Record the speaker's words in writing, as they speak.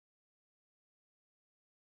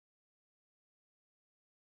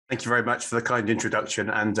Thank you very much for the kind introduction.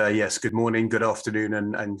 And yes, good morning, good afternoon,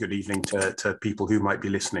 and good evening to people who might be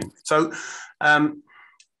listening. So I'm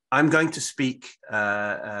going to speak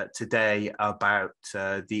today about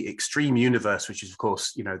the extreme universe, which is, of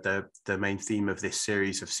course, the main theme of this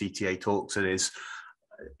series of CTA talks, and is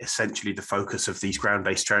essentially the focus of these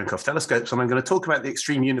ground-based Cherenkov telescopes. And I'm going to talk about the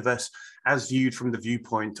extreme universe as viewed from the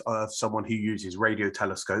viewpoint of someone who uses radio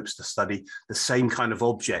telescopes to study the same kind of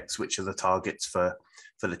objects, which are the targets for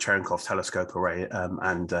the Cherenkov telescope array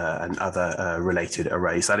and other related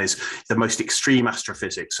arrays. That is the most extreme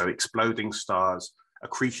astrophysics, so exploding stars,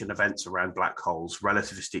 accretion events around black holes,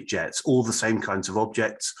 relativistic jets, all the same kinds of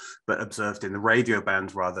objects, but observed in the radio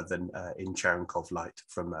band rather than in Cherenkov light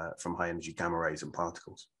from high energy gamma rays and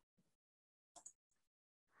particles.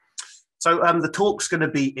 So the talk's going to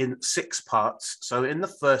be in 6 parts. So in the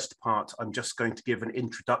first part, I'm just going to give an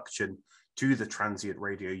introduction to the transient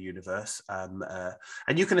radio universe. And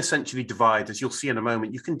you can essentially divide, as you'll see in a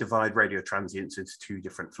moment, you can divide radio transients into 2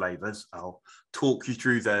 different flavors. I'll talk you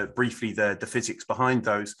through briefly the physics behind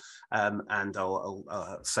those, and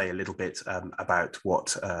I'll say a little bit about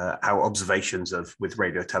how observations with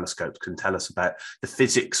radio telescopes can tell us about the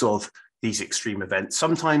physics of these extreme events,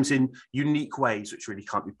 sometimes in unique ways, which really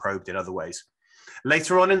can't be probed in other ways.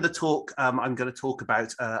 Later on in the talk, I'm going to talk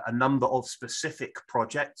about a number of specific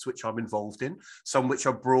projects which I'm involved in, some which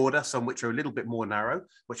are broader, some which are a little bit more narrow,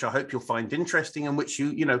 which I hope you'll find interesting and which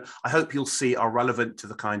I hope you'll see are relevant to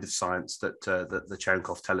the kind of science that the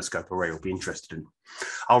Cherenkov telescope array will be interested in.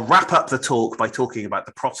 I'll wrap up the talk by talking about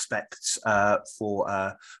the prospects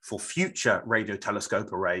for future radio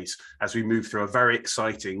telescope arrays as we move through a very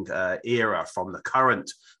exciting era from the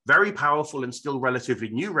current, very powerful and still relatively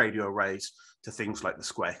new radio arrays to things like the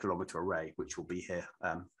square kilometer array, which will be here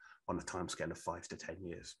on a timescale of 5 to 10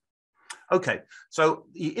 years. Okay, so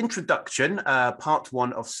the introduction, part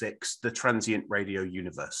 1 of 6, the transient radio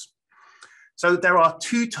universe. So there are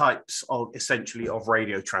 2 types essentially of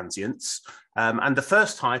radio transients. And the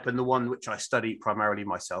first type, and the one which I study primarily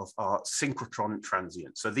myself, are synchrotron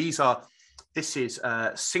transients. So this is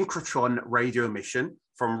synchrotron radio emission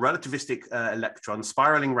from relativistic electrons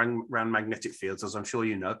spiraling around magnetic fields, as I'm sure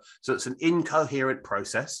you know. So it's an incoherent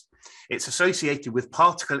process. It's associated with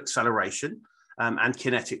particle acceleration and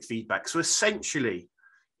kinetic feedback. So essentially,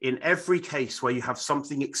 in every case where you have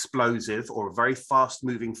something explosive or a very fast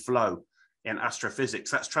moving flow in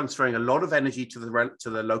astrophysics, that's transferring a lot of energy to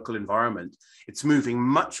the local environment. It's moving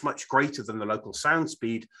much, much greater than the local sound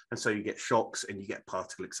speed. And so you get shocks and you get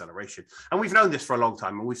particle acceleration. And we've known this for a long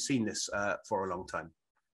time, and we've seen this for a long time.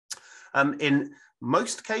 In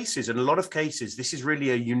most cases, in a lot of cases, this is really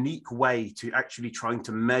a unique way to actually trying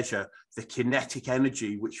to measure the kinetic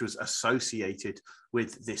energy which was associated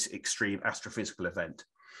with this extreme astrophysical event.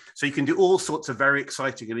 So you can do all sorts of very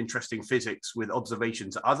exciting and interesting physics with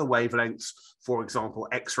observations at other wavelengths. For example,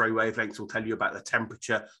 X-ray wavelengths will tell you about the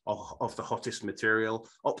temperature of the hottest material.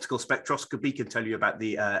 Optical spectroscopy can tell you about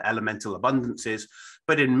the elemental abundances.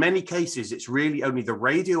 But in many cases, it's really only the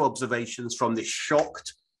radio observations from this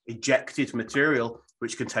shocked, ejected material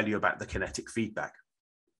which can tell you about the kinetic feedback.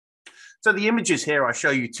 So the images here, I show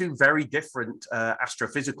you 2 very different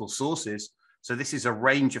astrophysical sources. So this is a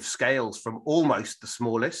range of scales from almost the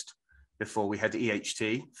smallest before we had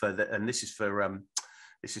EHT and this is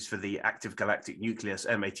for the active galactic nucleus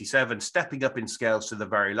M87, stepping up in scales to the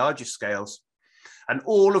very largest scales. And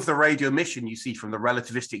all of the radio emission you see from the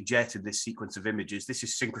relativistic jet in this sequence of images, this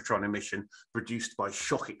is synchrotron emission produced by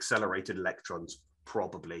shock accelerated electrons,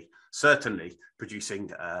 certainly producing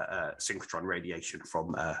synchrotron radiation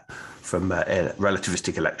from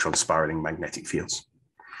relativistic electrons spiraling magnetic fields.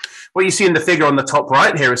 What you see in the figure on the top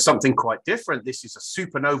right here is something quite different. This is a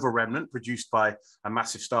supernova remnant produced by a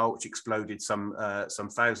massive star which exploded some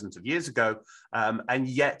thousands of years ago. And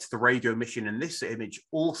yet the radio emission in this image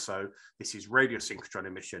also, this is radiosynchrotron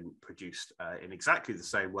emission produced in exactly the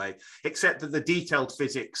same way, except that the detailed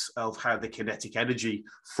physics of how the kinetic energy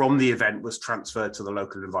from the event was transferred to the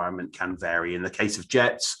local environment can vary. In the case of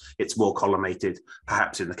jets, it's more collimated.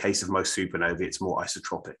 Perhaps in the case of most supernovae, it's more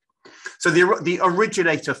isotropic. So the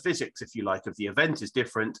originator physics, if you like, of the event is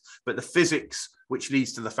different, but the physics which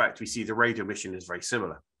leads to the fact we see the radio emission is very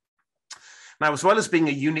similar. Now, as well as being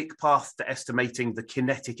a unique path to estimating the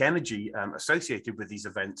kinetic energy associated with these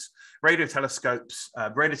events, radio telescope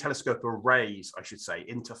arrays, I should say,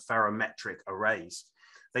 interferometric arrays,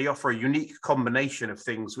 they offer a unique combination of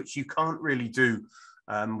things which you can't really do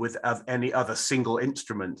with any other single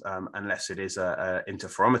instrument unless it is an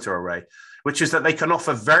interferometer array, which is that they can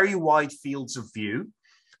offer very wide fields of view.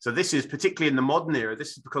 So this is particularly in the modern era,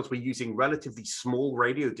 this is because we're using relatively small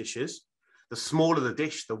radio dishes. The smaller the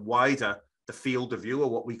dish, the wider the field of view, or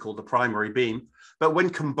what we call the primary beam. But when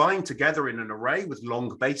combined together in an array with long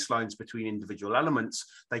baselines between individual elements,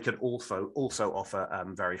 they can also offer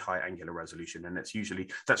very high angular resolution. And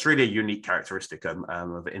that's really a unique characteristic of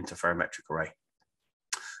an interferometric array.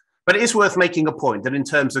 But it is worth making a point that in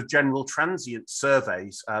terms of general transient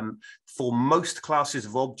surveys, for most classes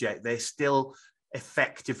of object, they're still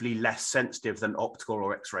effectively less sensitive than optical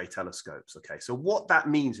or X-ray telescopes. Okay, so what that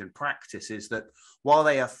means in practice is that while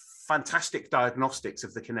they are fantastic diagnostics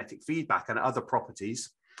of the kinetic feedback and other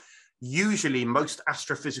properties, usually most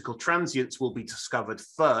astrophysical transients will be discovered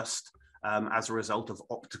first as a result of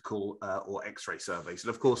optical or X-ray surveys. And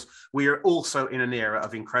of course, we are also in an era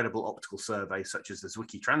of incredible optical surveys, such as the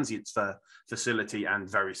Zwicky Transients facility, and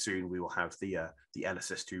very soon we will have the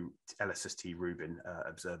LSST Rubin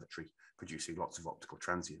Observatory producing lots of optical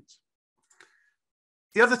transients.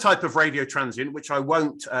 The other type of radio transient, which I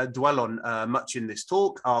won't dwell on much in this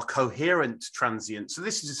talk, are coherent transients. So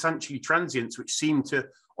this is essentially transients which seem to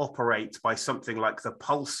operate by something like the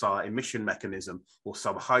pulsar emission mechanism, or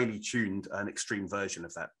some highly tuned and extreme version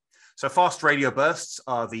of that. So fast radio bursts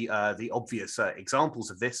are the obvious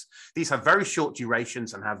examples of this. These have very short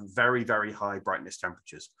durations and have very, very high brightness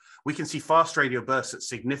temperatures. We can see fast radio bursts at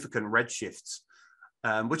significant redshifts,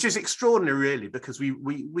 which is extraordinary, really, because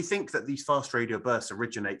we think that these fast radio bursts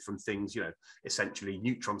originate from things, essentially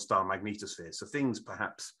neutron star magnetospheres. So things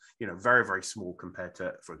perhaps, very, very small compared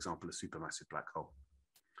to, for example, a supermassive black hole.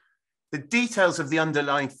 The details of the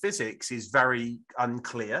underlying physics is very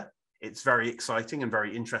unclear. It's very exciting and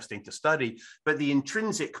very interesting to study, but the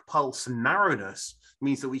intrinsic pulse narrowness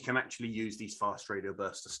means that we can actually use these fast radio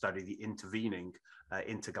bursts to study the intervening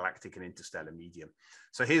intergalactic and interstellar medium.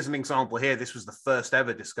 So here's an example here. This was the first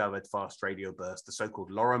ever discovered fast radio burst, the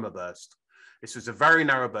so-called Lorimer burst. This was a very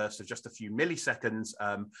narrow burst of just a few milliseconds,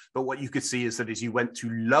 but what you could see is that as you went to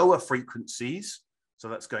lower frequencies, so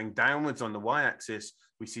that's going downwards on the y-axis,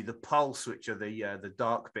 we see the pulse, which are the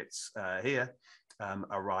dark bits here,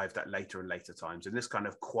 arrived at later and later times. And this kind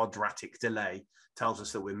of quadratic delay tells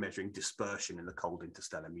us that we're measuring dispersion in the cold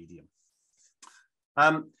interstellar medium.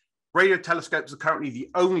 Radio telescopes are currently the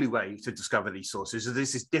only way to discover these sources. So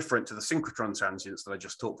this is different to the synchrotron transients that I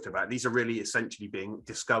just talked about. These are really essentially being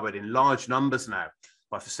discovered in large numbers now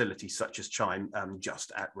by facilities such as CHIME,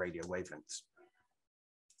 just at radio wavelengths.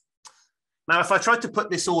 Now, if I tried to put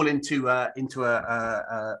this all into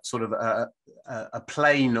a sort of a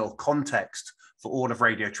plane or context for all of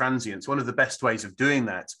radio transients, one of the best ways of doing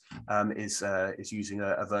that is using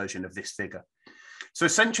a version of this figure. So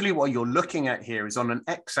essentially what you're looking at here is on an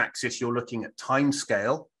x-axis, you're looking at time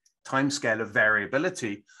scale of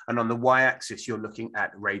variability, and on the y-axis, you're looking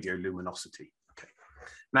at radio luminosity. Okay.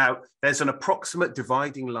 Now, there's an approximate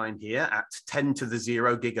dividing line here at 10 to the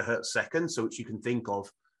 0 gigahertz seconds, so which you can think of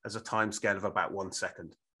as a time scale of about 1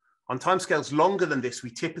 second. On timescales longer than this,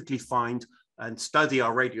 we typically find and study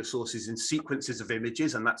our radio sources in sequences of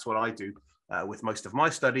images, and that's what I do with most of my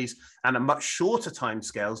studies, and at much shorter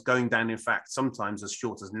timescales, going down, in fact, sometimes as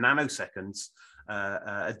short as nanoseconds.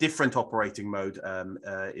 A different operating mode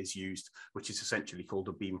is used, which is essentially called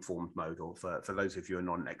a beamformed mode, or for those of you who are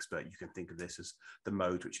not an expert, you can think of this as the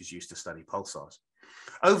mode which is used to study pulsars.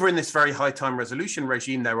 Over in this very high time resolution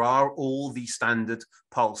regime, there are all the standard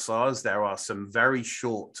pulsars. There are some very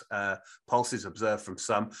short pulses observed from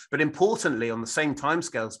some, but importantly, on the same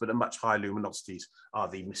timescales, but at much higher luminosities, are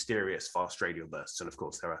the mysterious fast radio bursts. And of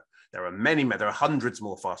course, there are hundreds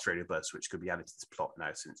more fast radio bursts which could be added to this plot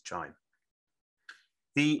now since CHIME.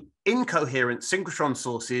 The incoherent synchrotron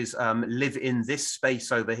sources live in this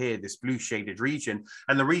space over here, this blue shaded region.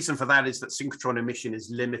 And the reason for that is that synchrotron emission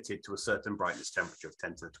is limited to a certain brightness temperature of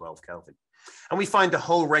 10 to the 12 Kelvin. And we find a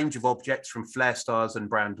whole range of objects from flare stars and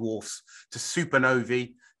brown dwarfs to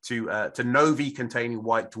supernovae, to novae containing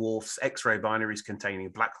white dwarfs, X-ray binaries containing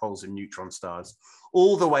black holes and neutron stars,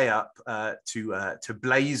 all the way up to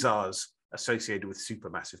blazars associated with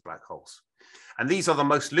supermassive black holes. And these are the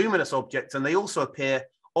most luminous objects, and they also appear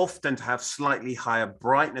often to have slightly higher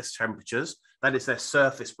brightness temperatures. That is, their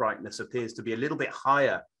surface brightness appears to be a little bit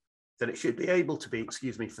higher than it should be able to be, for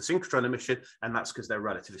synchrotron emission, and that's because they're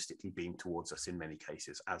relativistically beamed towards us in many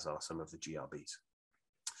cases, as are some of the GRBs.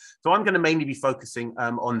 So I'm going to mainly be focusing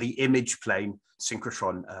on the image plane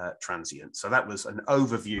synchrotron transient. So that was an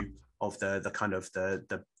overview of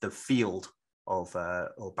the field of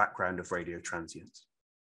or background of radio transients.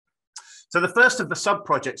 So the first of the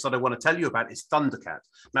sub-projects that I want to tell you about is ThunderKAT.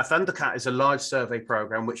 Now, ThunderKAT is a large survey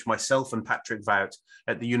program which myself and Patrick Vout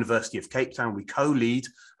at the University of Cape Town, we co-lead,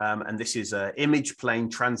 and this is an image plane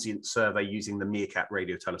transient survey using the MeerKAT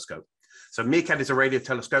radio telescope. So MeerKAT is a radio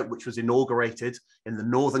telescope which was inaugurated in the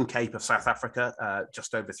Northern Cape of South Africa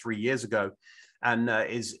just over 3 years ago, and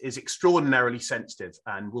is extraordinarily sensitive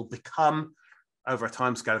and will become, over a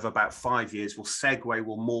timescale of about 5 years, will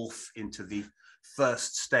morph into the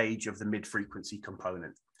first stage of the mid-frequency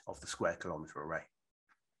component of the square kilometer array.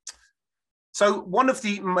 So one of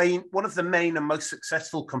the main and most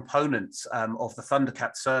successful components of the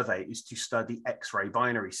ThunderKAT survey is to study X-ray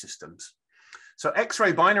binary systems. So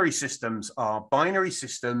X-ray binary systems are binary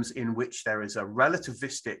systems in which there is a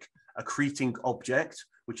relativistic accreting object,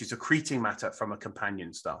 which is accreting matter from a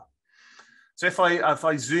companion star. So if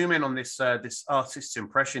I zoom in on this artist's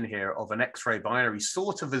impression here of an X-ray binary,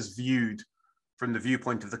 sort of as viewed from the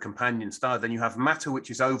viewpoint of the companion star, then you have matter which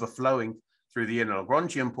is overflowing through the inner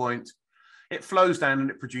Lagrangian point. It flows down and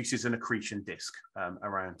it produces an accretion disk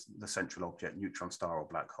around the central object, neutron star or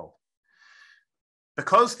black hole.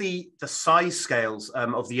 Because the size scales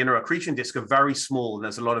of the inner accretion disk are very small and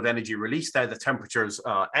there's a lot of energy released there, the temperatures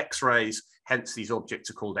are X-rays, hence these objects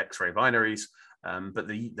are called X-ray binaries. But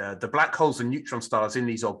the black holes and neutron stars in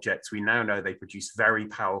these objects, we now know they produce very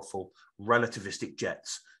powerful relativistic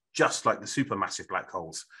jets, just like the supermassive black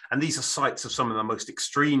holes. And these are sites of some of the most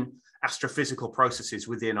extreme astrophysical processes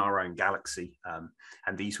within our own galaxy.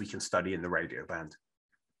 And these we can study in the radio band.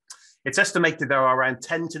 It's estimated there are around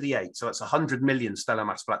 10 to the 8, so that's 100 million stellar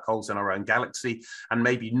mass black holes in our own galaxy, and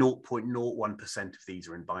maybe 0.01% of these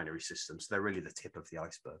are in binary systems. They're really the tip of the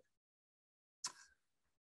iceberg.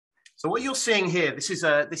 So what you're seeing here, this is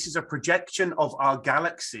a projection of our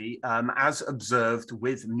galaxy as observed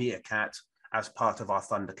with MeerKAT as part of our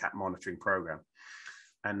ThunderKAT monitoring program.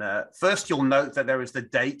 And first you'll note that there is the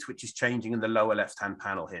date, which is changing in the lower left-hand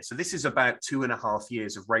panel here. So this is about 2.5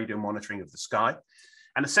 years of radio monitoring of the sky.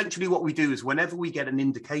 And essentially what we do is whenever we get an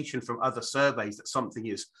indication from other surveys that something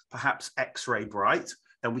is perhaps X-ray bright,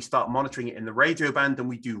 then we start monitoring it in the radio band, and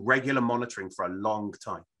we do regular monitoring for a long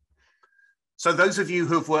time. So those of you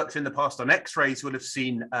who have worked in the past on X-rays will have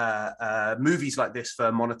seen movies like this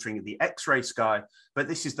for monitoring the X-ray sky, but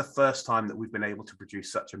this is the first time that we've been able to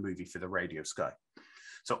produce such a movie for the radio sky.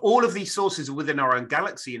 So all of these sources are within our own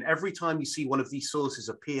galaxy, and every time you see one of these sources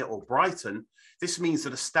appear or brighten, this means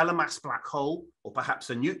that a stellar mass black hole, or perhaps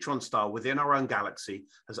a neutron star within our own galaxy,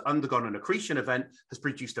 has undergone an accretion event, has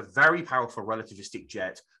produced a very powerful relativistic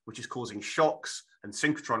jet, which is causing shocks and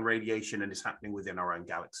synchrotron radiation, and is happening within our own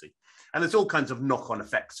galaxy. And there's all kinds of knock-on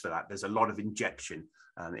effects for that. There's a lot of injection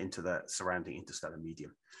into the surrounding interstellar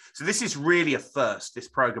medium. So this is really a first, this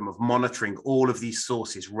program of monitoring all of these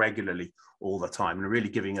sources regularly all the time, and really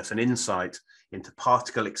giving us an insight into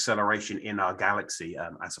particle acceleration in our galaxy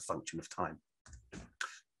as a function of time.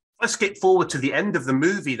 Let's skip forward to the end of the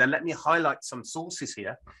movie, then let me highlight some sources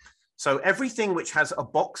here. So everything which has a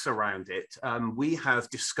box around it, we have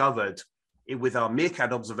discovered with our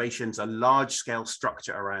MeerKAT observations a large-scale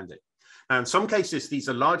structure around it. Now, in some cases, these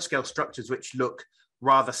are large-scale structures which look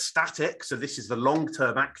rather static. So this is the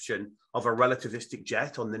long-term action of a relativistic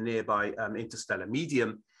jet on the nearby interstellar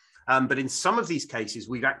medium. But in some of these cases,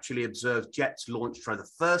 we've actually observed jets launched for the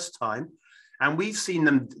first time, and we've seen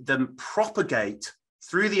them propagate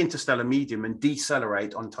through the interstellar medium and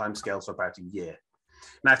decelerate on timescales of about a year.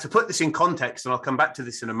 Now, to put this in context, and I'll come back to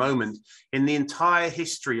this in a moment, in the entire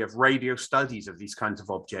history of radio studies of these kinds of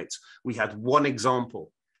objects, we had one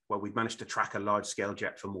example where we've managed to track a large-scale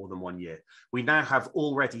jet for more than 1 year. We now have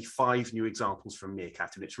already 5 new examples from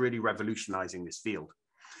MeerKAT, and it's really revolutionizing this field.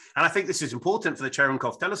 And I think this is important for the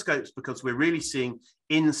Cherenkov telescopes because we're really seeing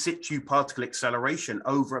in situ particle acceleration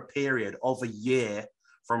over a period of a year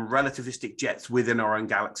from relativistic jets within our own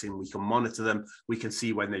galaxy, and we can monitor them. We can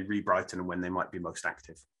see when they rebrighten and when they might be most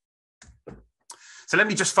active. So let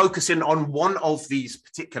me just focus in on one of these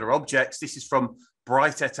particular objects. This is from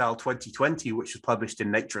Bright et al. 2020, which was published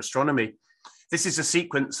in Nature Astronomy. This is a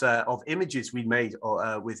sequence of images we made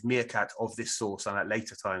with MeerKAT of this source and at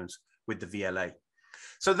later times with the VLA.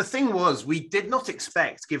 So the thing was, we did not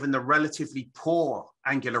expect, given the relatively poor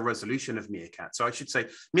angular resolution of MeerKAT. So I should say,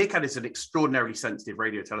 MeerKAT is an extraordinarily sensitive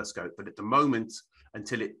radio telescope, but at the moment,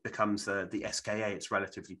 until it becomes the SKA, it's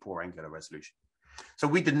relatively poor angular resolution. So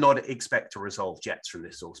we did not expect to resolve jets from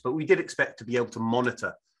this source, but we did expect to be able to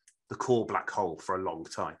monitor the core black hole for a long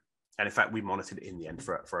time. And in fact, we monitored it in the end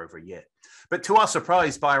for over a year. But to our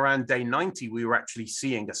surprise, by around day 90, we were actually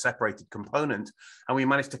seeing a separated component, and we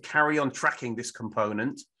managed to carry on tracking this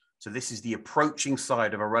component. So this is the approaching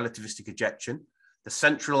side of a relativistic ejection. The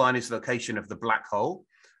central line is the location of the black hole,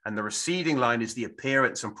 and the receding line is the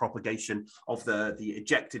appearance and propagation of the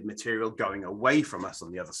ejected material going away from us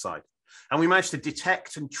on the other side. And we managed to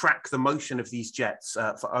detect and track the motion of these jets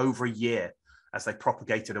for over a year as they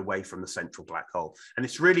propagated away from the central black hole. And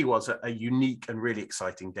this really was a unique and really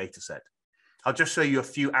exciting data set. I'll just show you a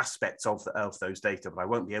few aspects of those data, but I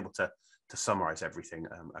won't be able to summarize everything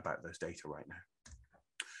about those data right now.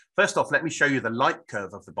 First off, let me show you the light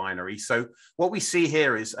curve of the binary. So what we see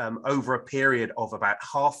here is over a period of about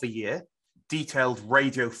half a year, detailed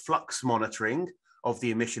radio flux monitoring of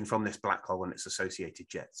the emission from this black hole and its associated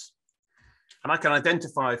jets. And I can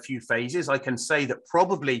identify a few phases. I can say that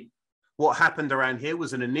probably what happened around here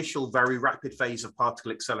was an initial very rapid phase of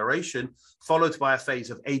particle acceleration, followed by a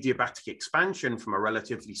phase of adiabatic expansion from a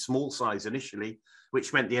relatively small size initially,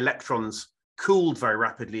 which meant the electrons cooled very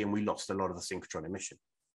rapidly and we lost a lot of the synchrotron emission.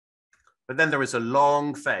 But then there is a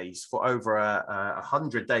long phase for over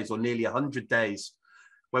 100 days or nearly 100 days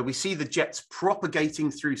where we see the jets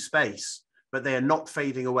propagating through space, but they are not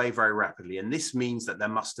fading away very rapidly. And this means that there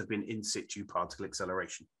must have been in situ particle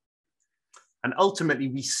acceleration. And ultimately,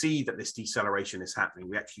 we see that this deceleration is happening.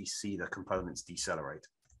 We actually see the components decelerate.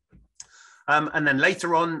 And then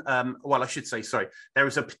later on, well, I should say, sorry, there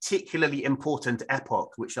is a particularly important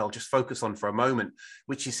epoch, which I'll just focus on for a moment,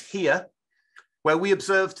 which is here, where we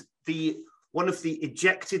observed one of the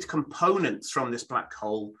ejected components from this black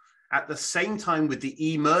hole at the same time with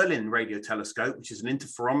the Merlin radio telescope, which is an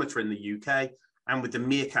interferometer in the UK, and with the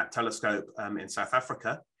MeerKAT telescope in South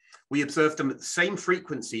Africa. We observed them at the same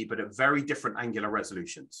frequency, but at very different angular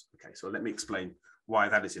resolutions. Okay, so let me explain why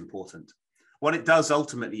that is important. What it does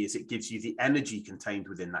ultimately is it gives you the energy contained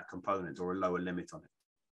within that component or a lower limit on it.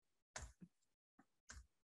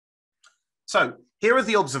 So here are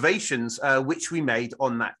the observations which we made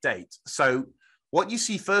on that date. So what you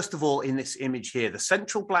see first of all in this image here, the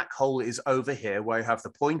central black hole is over here where you have the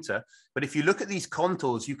pointer. But if you look at these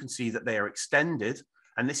contours, you can see that they are extended.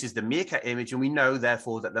 And this is the MeerKAT image, and we know,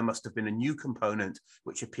 therefore, that there must have been a new component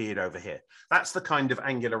which appeared over here. That's the kind of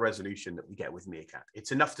angular resolution that we get with MeerKAT.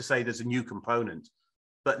 It's enough to say there's a new component,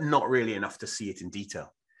 but not really enough to see it in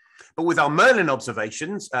detail. But with our Merlin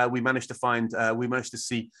observations, we managed to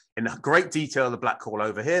see in great detail the black hole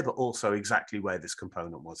over here, but also exactly where this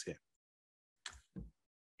component was here.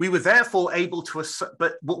 We were therefore able to,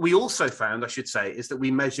 but what we also found, I should say, is that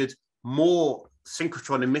we measured more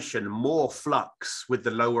synchrotron emission, more flux with the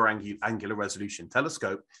lower angular resolution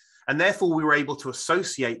telescope. And therefore, we were able to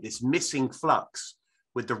associate this missing flux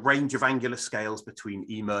with the range of angular scales between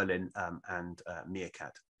Merlin and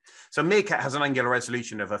MeerKAT. So MeerKAT has an angular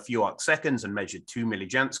resolution of a few arc seconds and measured 2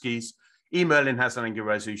 millijanskis. Merlin has an angular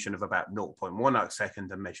resolution of about 0.1 arc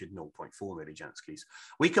second and measured 0.4 millijanskis.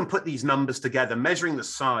 We can put these numbers together. Measuring the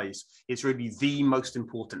size is really the most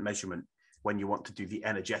important measurement when you want to do the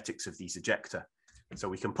energetics of these ejecta. So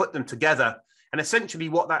we can put them together. And essentially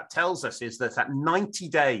what that tells us is that at 90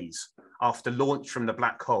 days after launch from the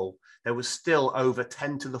black hole, there was still over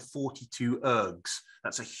 10 to the 42 ergs.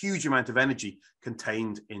 That's a huge amount of energy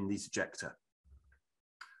contained in these ejecta.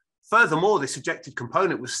 Furthermore, this ejected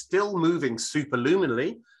component was still moving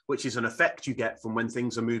superluminally, which is an effect you get from when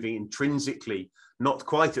things are moving intrinsically, not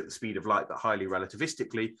quite at the speed of light, but highly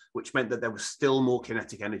relativistically, which meant that there was still more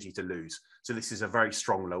kinetic energy to lose. So this is a very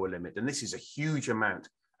strong lower limit. And this is a huge amount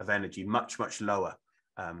of energy, much, much lower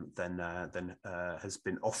than has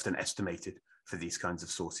been often estimated for these kinds of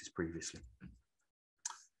sources previously.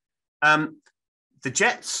 The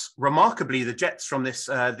jets, remarkably, the jets from this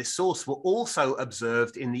source were also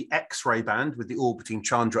observed in the X-ray band with the orbiting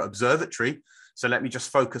Chandra Observatory. So let me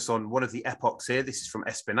just focus on one of the epochs here. This is from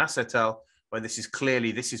Espinasse et al., where this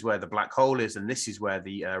is where the black hole is, and this is where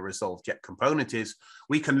the resolved jet component is.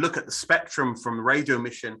 We can look at the spectrum from radio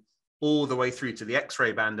emission all the way through to the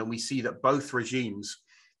X-ray band, and we see that both regimes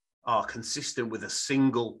are consistent with a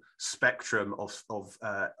single spectrum of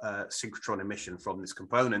synchrotron emission from this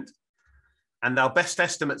component. And our best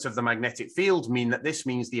estimates of the magnetic field mean that this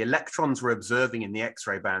means the electrons we're observing in the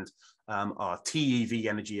X-ray band are TeV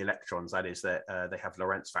energy electrons. That is, that they have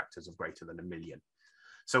Lorentz factors of greater than 1 million.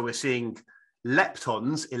 So we're seeing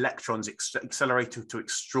leptons, electrons accelerated to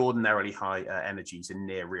extraordinarily high energies in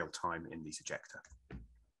near real time in these ejecta.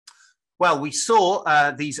 Well, we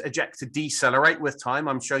saw these ejecta decelerate with time.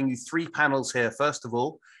 I'm showing you 3 panels here. First of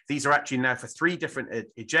all, these are actually now for 3 different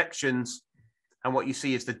ejections. And what you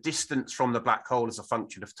see is the distance from the black hole as a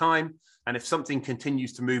function of time. And if something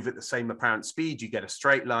continues to move at the same apparent speed, you get a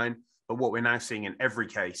straight line. But what we're now seeing in every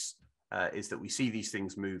case is that we see these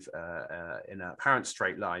things move in an apparent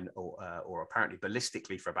straight line or apparently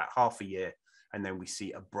ballistically for about half a year. and then we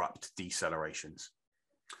see abrupt decelerations.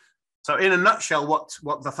 So in a nutshell,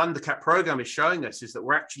 what the ThunderKAT program is showing us is that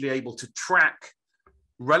we're actually able to track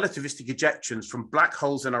relativistic ejections from black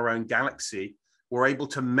holes in our own galaxy. We're able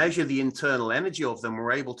to measure the internal energy of them.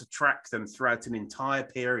 We're able to track them throughout an entire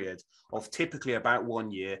period of typically about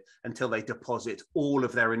 1 year until they deposit all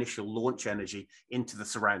of their initial launch energy into the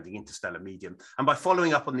surrounding interstellar medium. And by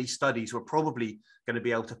following up on these studies, we're probably going to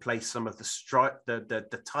be able to place some of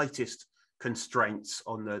the tightest constraints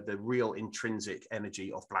on the real intrinsic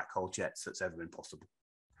energy of black hole jets that's ever been possible.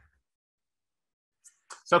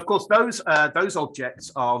 So, of course, those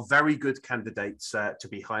objects are very good candidates to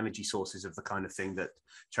be high energy sources of the kind of thing that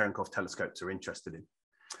Cherenkov telescopes are interested in.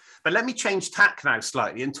 But let me change tack now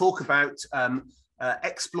slightly and talk about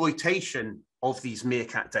exploitation of these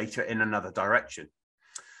MeerKAT data in another direction.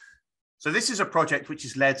 So this is a project which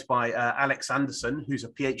is led by Alex Anderson, who's a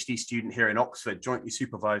PhD student here in Oxford, jointly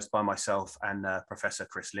supervised by myself and Professor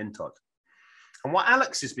Chris Lintodd. And what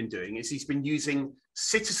Alex has been doing is he's been using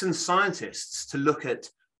citizen scientists to look at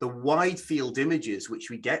the wide field images which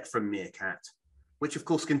we get from MeerKAT, which of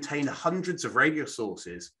course contain hundreds of radio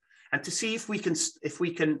sources, and to see if we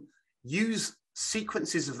can use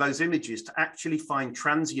sequences of those images to actually find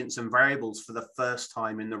transients and variables for the first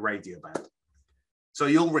time in the radio band. So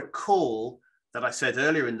you'll recall that I said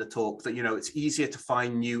earlier in the talk that, you know, it's easier to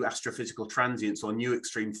find new astrophysical transients or new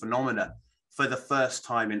extreme phenomena for the first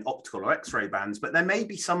time in optical or X-ray bands, but there may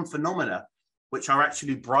be some phenomena which are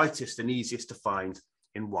actually brightest and easiest to find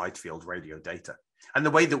in wide field radio data. And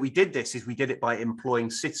the way that we did this is we did it by employing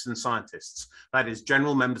citizen scientists, that is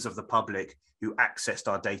general members of the public who accessed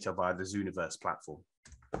our data via the Zooniverse platform.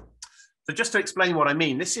 So just to explain what I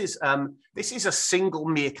mean, this is a single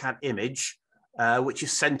MeerKAT image, which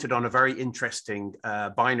is centered on a very interesting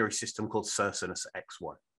binary system called Circinus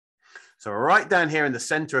X1. So right down here in the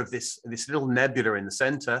center of this little nebula in the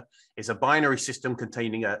center is a binary system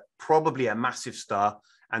containing probably a massive star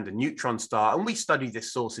and a neutron star. And we study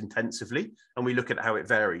this source intensively and we look at how it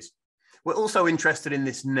varies. We're also interested in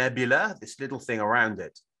this nebula, this little thing around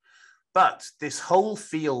it. But this whole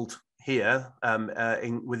field here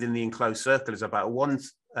within the enclosed circle is about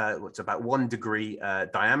about 1 degree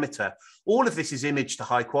diameter. All of this is imaged to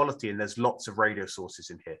high quality and there's lots of radio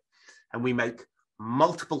sources in here. And we make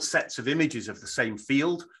multiple sets of images of the same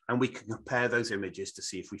field, and we can compare those images to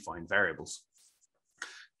see if we find variables.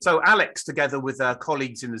 So Alex, together with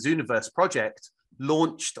colleagues in the Zooniverse project,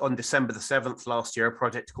 launched on December the 7th last year a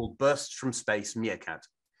project called Bursts from Space MeerKAT.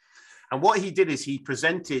 And what he did is he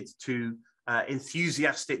presented to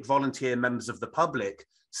enthusiastic volunteer members of the public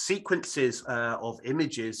sequences of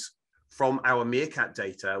images from our MeerKAT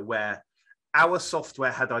data where our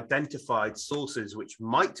software had identified sources which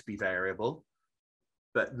might be variable,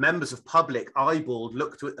 but members of public eyeballed,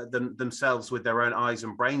 looked at them themselves with their own eyes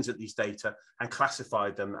and brains at these data and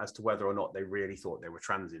classified them as to whether or not they really thought they were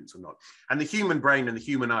transients or not. And the human brain and the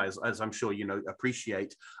human eyes, as I'm sure you know,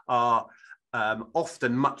 appreciate, are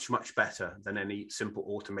often much, much better than any simple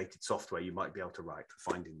automated software you might be able to write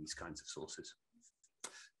for finding these kinds of sources.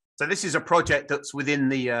 So this is a project that's within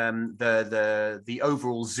the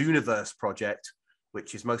overall Zooniverse project,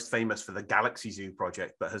 which is most famous for the Galaxy Zoo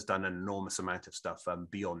project, but has done an enormous amount of stuff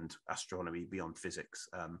beyond astronomy, beyond physics,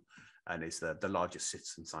 and is the largest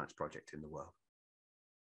citizen science project in the world.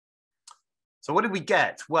 So what did we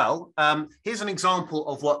get? Well, here's an example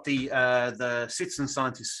of what the citizen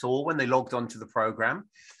scientists saw when they logged onto the program.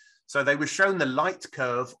 So they were shown the light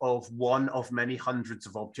curve of one of many hundreds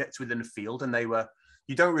of objects within a field, and they were,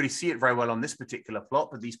 you don't really see it very well on this particular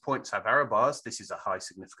plot, but these points have error bars. This is a high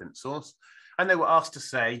significant source. And they were asked to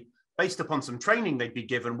say, based upon some training they'd be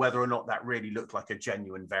given, whether or not that really looked like a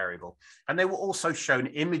genuine variable. And they were also shown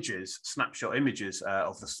images, snapshot images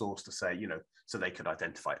of the source to say, you know, so they could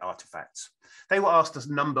identify artifacts. They were asked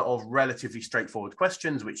a number of relatively straightforward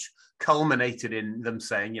questions, which culminated in them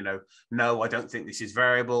saying, you know, no, I don't think this is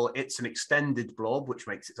variable. It's an extended blob, which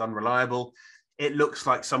makes it unreliable. It looks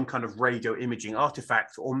like some kind of radio imaging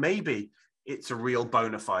artifact, or maybe it's a real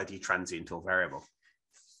bona fide transient or variable.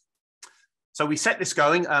 So we set this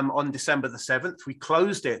going on December the 7th. We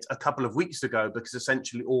closed it a couple of weeks ago because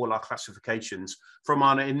essentially all our classifications from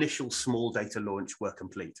our initial small data launch were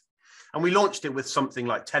complete. And we launched it with something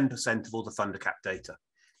like 10% of all the ThunderKAT data.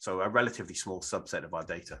 So a relatively small subset of our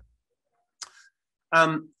data.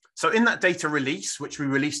 So in that data release, which we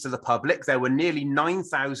released to the public, there were nearly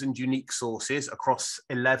 9,000 unique sources across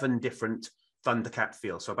 11 different ThunderKAT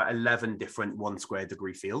fields. So about 11 different 1 square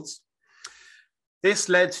degree fields. This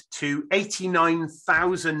led to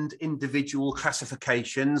 89,000 individual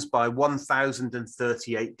classifications by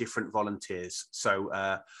 1,038 different volunteers. So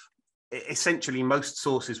essentially most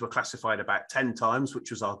sources were classified about 10 times,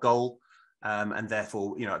 which was our goal. And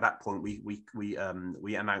therefore, you know, at that point, we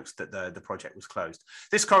announced that the project was closed.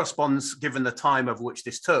 This corresponds, given the time over which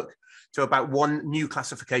this took, to about one new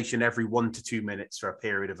classification every 1 to 2 minutes for a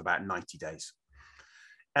period of about 90 days.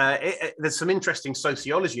 There's some interesting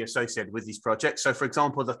sociology associated with these projects. So, for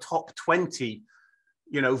example, the top 20,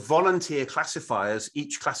 you know, volunteer classifiers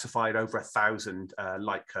each classified over 1,000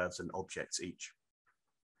 light curves and objects each.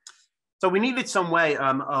 So we needed some way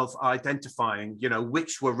of identifying, you know,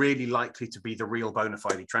 which were really likely to be the real bona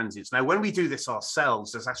fide transients. Now, when we do this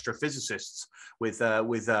ourselves as astrophysicists with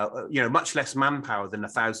you know, much less manpower than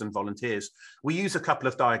 1,000 volunteers, we use a couple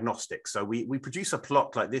of diagnostics. So we produce a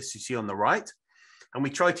plot like this you see on the right, and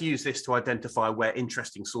we try to use this to identify where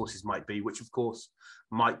interesting sources might be, which of course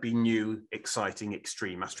might be new, exciting,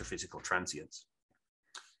 extreme astrophysical transients.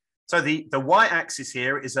 So the y-axis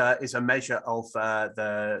here is a measure of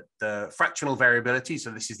the fractional variability.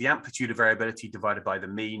 So this is the amplitude of variability divided by the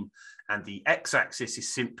mean, and the x-axis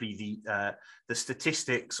is simply the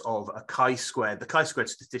statistics of a chi-squared, the chi-squared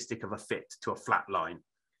statistic of a fit to a flat line,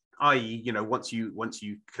 i.e., you know, once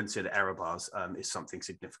you consider error bars, is something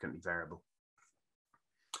significantly variable.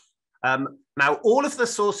 Now, all of the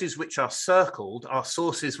sources which are circled are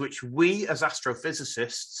sources which we as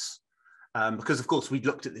astrophysicists, because of course we'd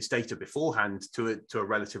looked at this data beforehand to a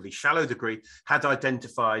relatively shallow degree, had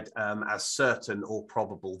identified as certain or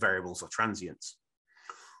probable variables or transients.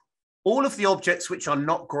 All of the objects which are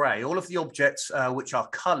not grey, all of the objects which are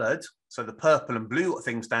coloured, so the purple and blue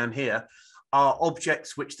things down here, are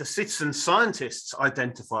objects which the citizen scientists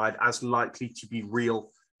identified as likely to be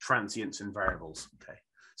real transients and variables. Okay,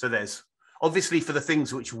 so there's obviously for the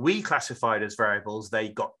things which we classified as variables,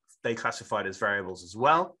 they classified as variables as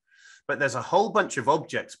well. But there's a whole bunch of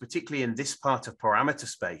objects, particularly in this part of parameter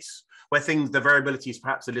space, where the variability is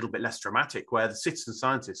perhaps a little bit less dramatic, where the citizen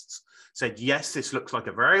scientists said, yes, this looks like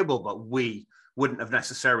a variable, but we wouldn't have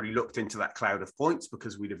necessarily looked into that cloud of points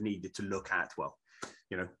because we'd have needed to look at, well,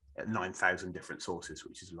 you know, at 9,000 different sources,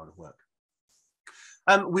 which is a lot of work.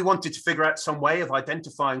 We wanted to figure out some way of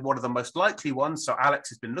identifying what are the most likely ones. So Alex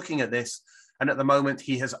has been looking at this, and at the moment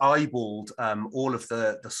he has eyeballed all of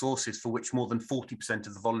the sources for which more than 40%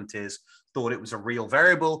 of the volunteers thought it was a real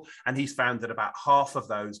variable, and he's found that about half of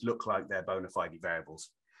those look like they're bona fide variables.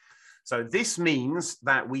 So this means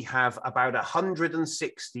that we have about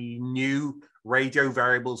 160 new radio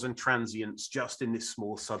variables and transients just in this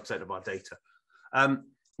small subset of our data.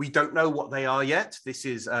 We don't know what they are yet. This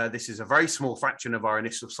is a very small fraction of our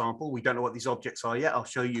initial sample. We don't know what these objects are yet. I'll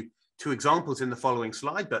show you 2 examples in the following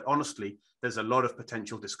slide, but honestly, there's a lot of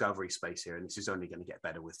potential discovery space here, and this is only going to get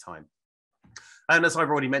better with time. And as I've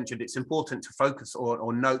already mentioned, it's important to focus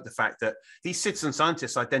or note the fact that these citizen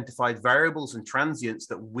scientists identified variables and transients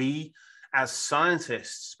that we, as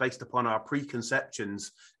scientists, based upon our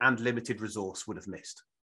preconceptions and limited resource, would have missed.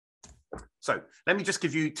 So let me just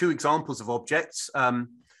give you 2 examples of objects.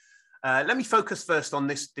 Let me focus first on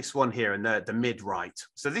this one here in the mid right.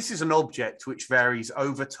 So this is an object which varies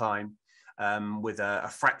over time with a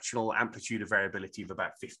fractional amplitude of variability of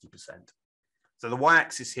about 50%. So the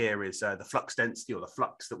y-axis here is the flux density, or the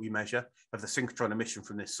flux that we measure of the synchrotron emission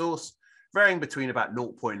from this source, varying between about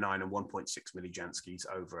 0.9 and 1.6 millijanskis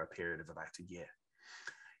over a period of about a year.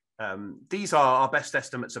 These are our best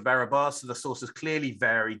estimates of error bars. So the source has clearly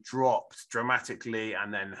varied, dropped dramatically,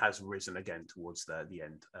 and then has risen again towards the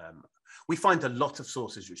end. We find a lot of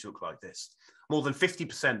sources which look like this. More than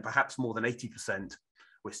 50%, perhaps more than 80%,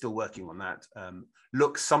 we're still working on that,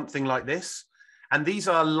 look something like this. And these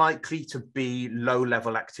are likely to be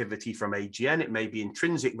low-level activity from AGN. It may be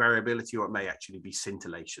intrinsic variability, or it may actually be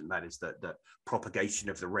scintillation. That is the propagation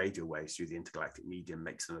of the radio waves through the intergalactic medium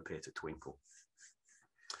makes them appear to twinkle.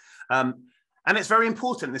 And it's very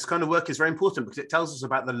important. This kind of work is very important because it tells us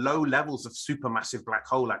about the low levels of supermassive black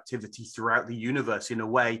hole activity throughout the universe in a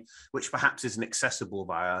way which perhaps isn't accessible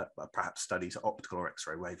via perhaps studies at optical or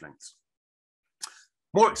X-ray wavelengths.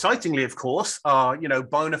 More excitingly, of course, are, you know,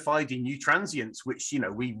 bona fide new transients, which, you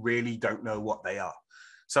know, we really don't know what they are.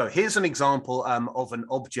 So here's an example of an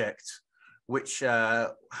object which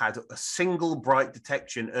had a single bright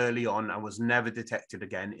detection early on and was never detected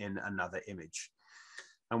again in another image.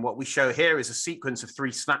 And what we show here is a sequence of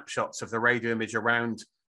 3 snapshots of the radio image around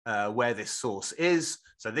where this source is.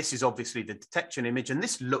 So this is obviously the detection image, and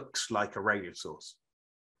this looks like a radio source.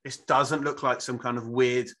 This doesn't look like some kind of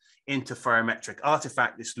weird interferometric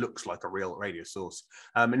artifact. This looks like a real radio source.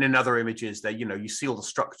 And in other images, there, you know, you see all the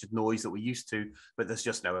structured noise that we're used to, but there's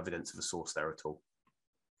just no evidence of a source there at all.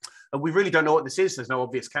 And we really don't know what this is. There's no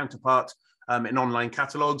obvious counterpart. in online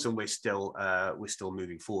catalogs, and we're still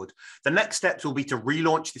moving forward. The next steps will be to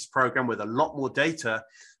relaunch this program with a lot more data,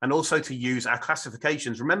 and also to use our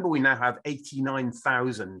classifications. Remember, we now have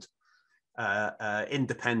 89,000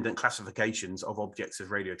 independent classifications of objects as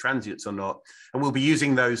radio transients or not, and we'll be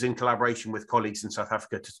using those in collaboration with colleagues in South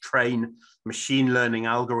Africa to train machine learning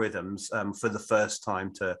algorithms for the first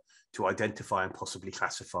time to identify and possibly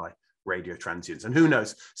classify radio transients. And who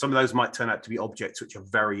knows, some of those might turn out to be objects which are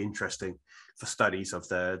very interesting for studies of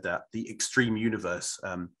the extreme universe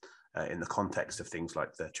in the context of things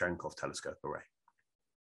like the Cherenkov telescope array.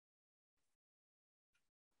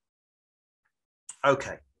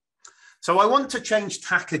 Okay, so I want to change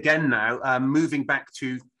tack again now, moving back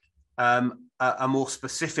to a more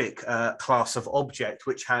specific class of object,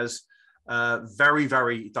 which has very,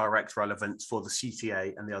 very direct relevance for the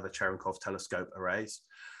CTA and the other Cherenkov telescope arrays.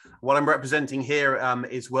 What I'm representing here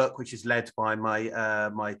is work which is led by my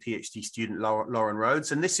PhD student, Lauren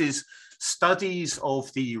Rhodes, and this is studies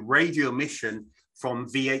of the radio emission from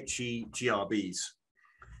VHE GRBs.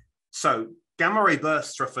 So gamma ray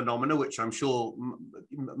bursts are a phenomena which I'm sure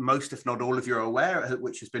most, if not all of you are aware,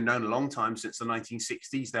 which has been known a long time, since the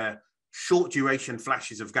 1960s. They're short duration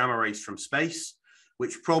flashes of gamma rays from space,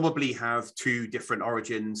 which probably have two different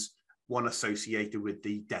origins, one associated with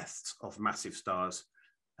the deaths of massive stars,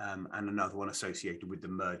 and another one associated with the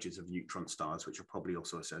mergers of neutron stars, which are probably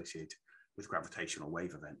also associated with gravitational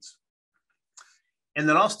wave events. In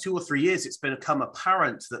the last 2 or 3 years, it's become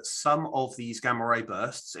apparent that some of these gamma ray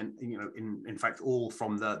bursts, and in fact all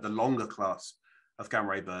from the longer class of gamma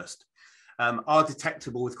ray burst, are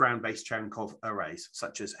detectable with ground-based Cherenkov arrays,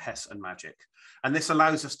 such as HESS and MAGIC. And this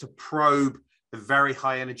allows us to probe the very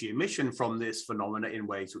high energy emission from this phenomena in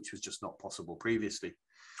ways which was just not possible previously.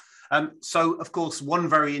 So, of course, one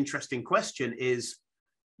very interesting question is,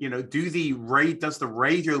 does the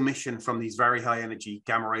radio emission from these very high energy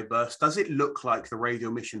gamma ray bursts, does it look like the radio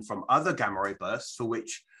emission from other gamma ray bursts, for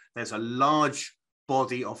which there's a large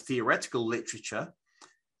body of theoretical literature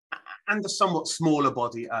and a somewhat smaller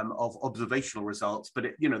body of observational results, but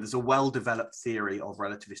there's a well-developed theory of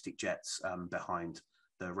relativistic jets behind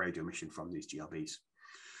the radio emission from these GRBs.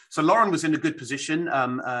 So Lauren was in a good position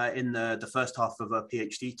in the first half of her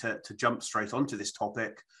PhD to jump straight onto this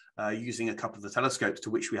topic using a couple of the telescopes to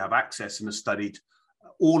which we have access, and has studied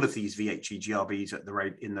all of these VHE GRBs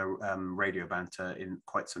in the radio band in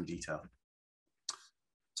quite some detail.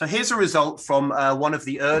 So here's a result from one of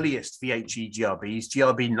the earliest VHE GRBs,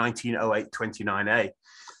 GRB 190829A,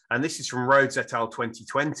 and this is from Rhodes et al.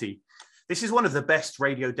 2020. This is one of the best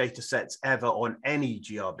radio data sets ever on any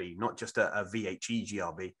GRB, not just a VHE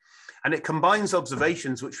GRB. And it combines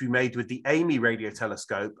observations which we made with the Amy radio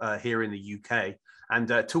telescope here in the UK, and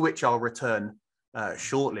to which I'll return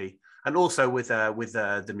shortly, and also with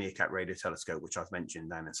the MeerKAT radio telescope, which I've mentioned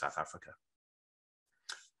down in South Africa.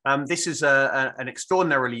 This is an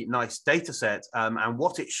extraordinarily nice data set, and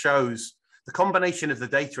what it shows, the combination of the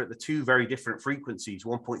data at the two very different frequencies,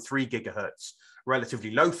 1.3 gigahertz, relatively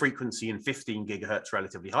low frequency, and 15 gigahertz,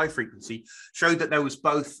 relatively high frequency, showed that there was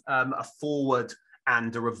both a forward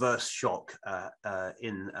and a reverse shock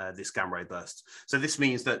in this gamma ray burst. So this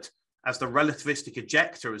means that as the relativistic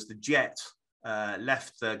ejector, as the jet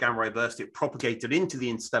left the gamma ray burst, it propagated into the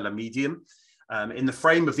interstellar medium. In the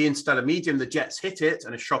frame of the interstellar medium, the jets hit it,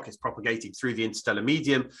 and a shock is propagating through the interstellar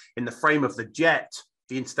medium. In the frame of the jet,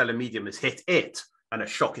 the interstellar medium has hit it, and a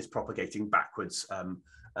shock is propagating backwards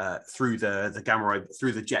through the gamma ray,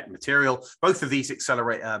 through the jet material. Both of these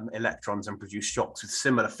accelerate electrons and produce shocks with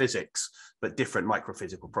similar physics, but different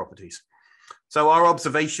microphysical properties. So our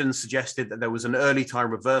observations suggested that there was an early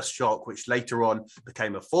time reverse shock, which later on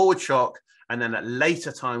became a forward shock. And then at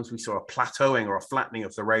later times, we saw a plateauing or a flattening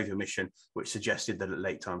of the radio emission, which suggested that at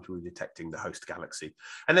late times we were detecting the host galaxy.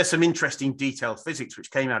 And there's some interesting detailed physics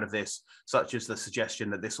which came out of this, such as the suggestion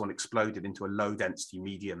that this one exploded into a low density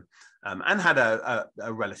medium and had a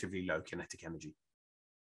relatively low kinetic energy.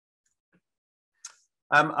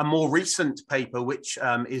 A more recent paper, which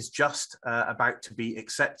is just about to be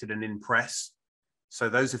accepted and in press. So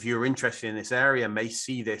those of you who are interested in this area may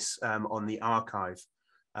see this on the archive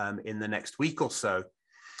in the next week or so,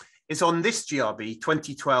 is on this GRB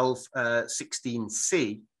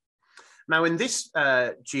 2012-16C. Now in this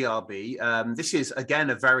GRB, this is again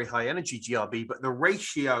a very high energy GRB, but the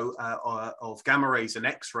ratio of gamma rays and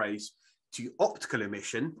X-rays to optical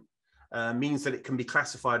emission means that it can be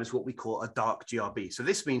classified as what we call a dark GRB. So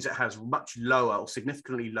this means it has much lower or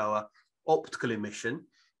significantly lower optical emission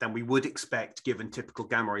than we would expect given typical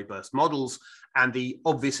gamma ray burst models. And the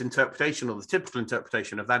obvious interpretation, or the typical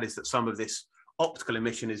interpretation of that, is that some of this optical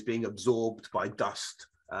emission is being absorbed by dust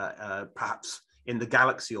perhaps in the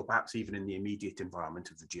galaxy or perhaps even in the immediate environment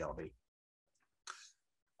of the GRB.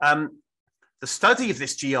 The study of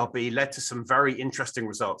this GRB led to some very interesting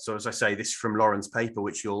results. So as I say, this is from Lauren's paper,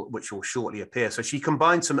 which will shortly appear. So she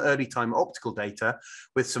combined some early time optical data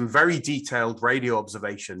with some very detailed radio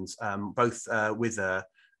observations, both with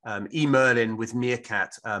eMerlin, with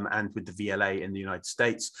MeerKAT, and with the VLA in the United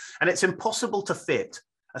States. And it's impossible to fit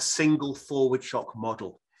a single forward shock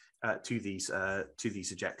model to these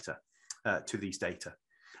data. And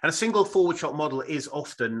a single forward shock model is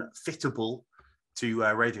often fittable to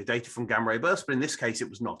radio data from gamma ray bursts, but in this case it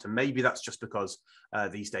was not. And maybe that's just because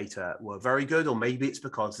these data were very good, or maybe it's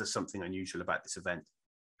because there's something unusual about this event.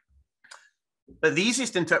 But the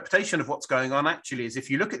easiest interpretation of what's going on actually is if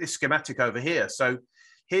you look at this schematic over here. So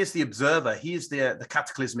here's the observer, here's the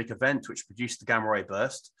cataclysmic event which produced the gamma ray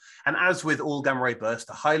burst. And as with all gamma ray bursts,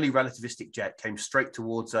 a highly relativistic jet came straight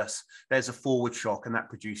towards us. There's a forward shock, and that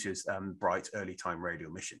produces bright early time radio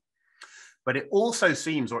emission. But it also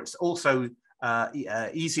seems, or it's also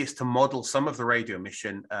easiest to model some of the radio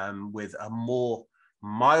emission with a more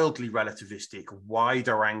mildly relativistic,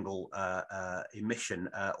 wider angle emission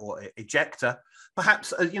or ejector,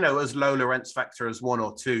 perhaps as low Lorentz factor as 1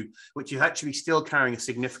 or 2, which is actually still carrying a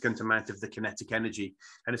significant amount of the kinetic energy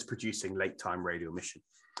and is producing late time radio emission.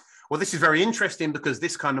 Well, this is very interesting because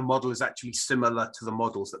this kind of model is actually similar to the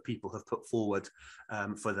models that people have put forward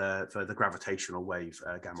for the gravitational wave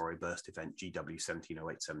gamma ray burst event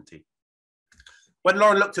GW170817. When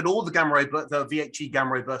Lauren looked at all the VHE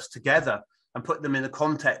gamma ray bursts together and put them in the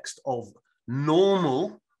context of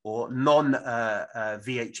normal or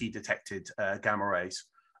non-VHE detected gamma ray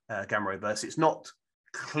bursts, it's not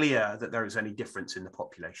clear that there is any difference in the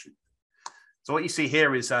population. So what you see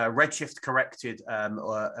here is redshift corrected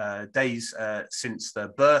days since the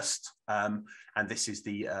burst, and this is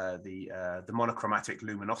the monochromatic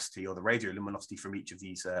luminosity or the radio luminosity from each of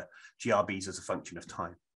these GRBs as a function of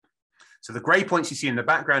time. So the gray points you see in the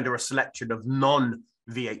background are a selection of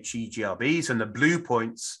non-VHE GRBs, and the blue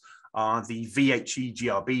points are the VHE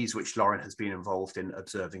GRBs, which Lauren has been involved in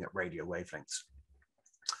observing at radio wavelengths.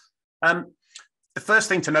 The first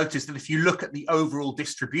thing to note is that if you look at the overall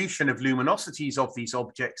distribution of luminosities of these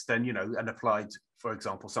objects, then, and applied, for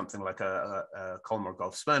example, something like a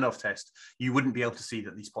Kolmogorov-Smirnov test, you wouldn't be able to see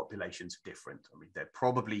that these populations are different. I mean, they're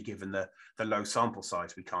probably, given the low sample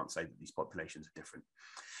size, we can't say that these populations are different.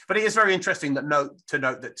 But it is very interesting to note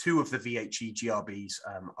that 2 of the VHE GRBs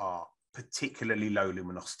are particularly low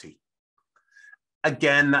luminosity.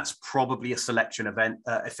 Again, that's probably a selection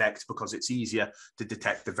effect because it's easier to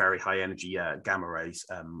detect the very high energy gamma rays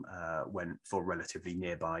for relatively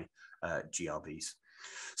nearby GRBs.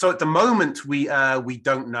 So at the moment, we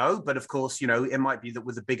don't know, but of course, it might be that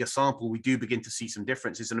with a bigger sample, we do begin to see some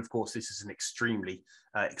differences. And of course, this is an extremely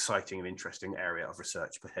exciting and interesting area of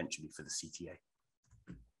research potentially for the CTA.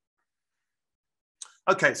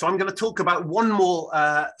 Okay, so I'm going to talk about one more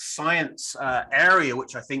science area,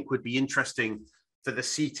 which I think would be interesting for the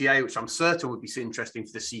CTA, which I'm certain would be interesting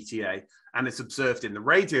for the CTA, and it's observed in the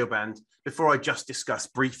radio band, before I just discuss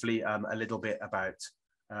briefly a little bit about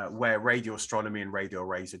where radio astronomy and radio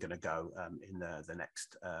arrays are going to go in the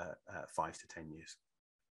next 5 to 10 years.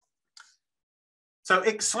 So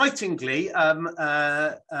excitingly,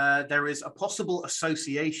 there is a possible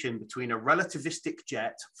association between a relativistic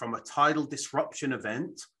jet from a tidal disruption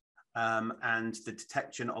event and the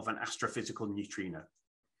detection of an astrophysical neutrino.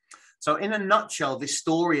 So in a nutshell, this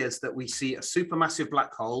story is that we see a supermassive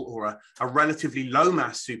black hole, or a relatively low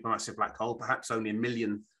mass supermassive black hole, perhaps only 1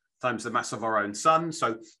 million times the mass of our own sun.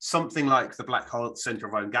 So something like the black hole at the center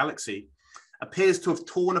of our own galaxy appears to have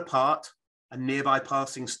torn apart a nearby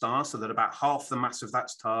passing star, so that about half the mass of that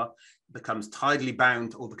star becomes tidally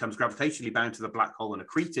bound or becomes gravitationally bound to the black hole and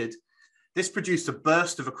accreted. This produced a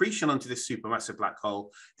burst of accretion onto this supermassive black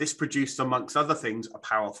hole. This produced, amongst other things, a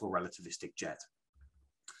powerful relativistic jet.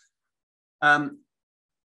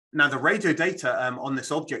 Now, the radio data on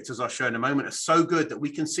this object, as I'll show in a moment, are so good that we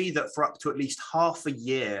can see that for up to at least half a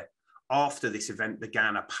year after this event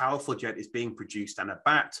began, a powerful jet is being produced, and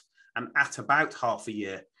at about half a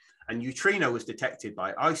year, a neutrino was detected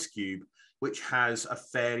by IceCube, which has a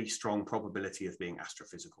fairly strong probability of being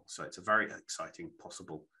astrophysical. So it's a very exciting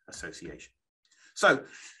possible association. So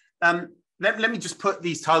let me just put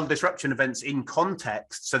these tidal disruption events in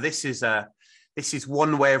context. So this is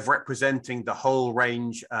one way of representing the whole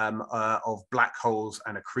range of black holes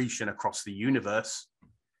and accretion across the universe.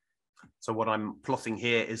 So what I'm plotting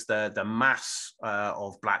here is the mass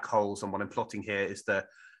of black holes, and what I'm plotting here is the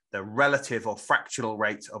relative or fractional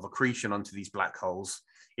rate of accretion onto these black holes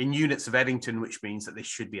in units of Eddington, which means that this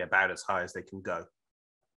should be about as high as they can go.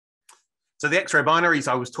 So the X-ray binaries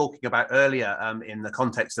I was talking about earlier in the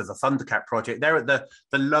context of the ThunderKAT project, they're at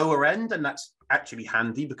the lower end, and that's actually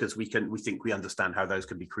handy because we think we understand how those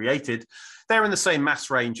can be created. They're in the same mass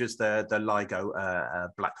range as the LIGO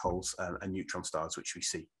black holes and neutron stars, which we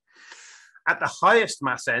see. At the highest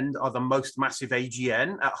mass end are the most massive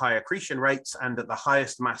AGN at high accretion rates, and at the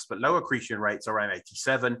highest mass but low accretion rates are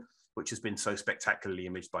M87, which has been so spectacularly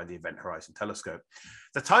imaged by the Event Horizon Telescope.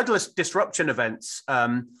 The tidal disruption events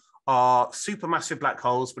are supermassive black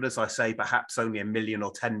holes, but as I say, perhaps only 1 million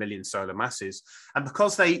or 10 million solar masses. And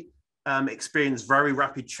because they experience very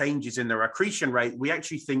rapid changes in their accretion rate, we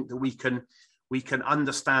actually think that we can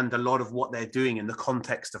understand a lot of what they're doing in the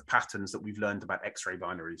context of patterns that we've learned about X-ray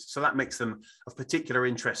binaries. So that makes them of particular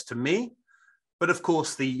interest to me. But of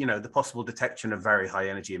course, the possible detection of very high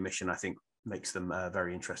energy emission, I think, makes them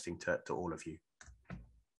very interesting to all of you.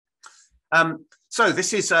 So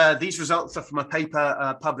this is these results are from a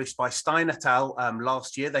paper published by Stein et al.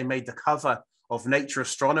 Last year. They made the cover of Nature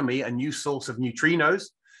Astronomy, a new source of neutrinos.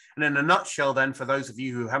 And in a nutshell, then, for those of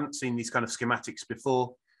you who haven't seen these kind of schematics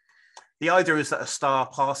before, the idea is that a star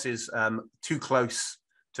passes too close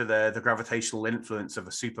to the gravitational influence of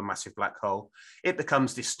a supermassive black hole. It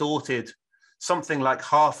becomes distorted. Something like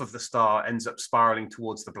half of the star ends up spiraling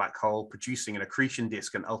towards the black hole, producing an accretion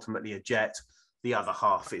disk and ultimately a jet. The other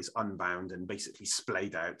half is unbound and basically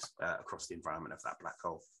splayed out across the environment of that black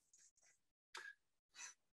hole.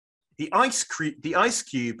 The ice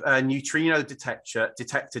cube neutrino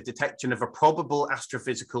detection of a probable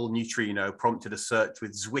astrophysical neutrino prompted a search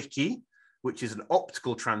with Zwicky, which is an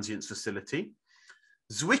optical transients facility.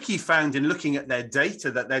 Zwicky found in looking at their data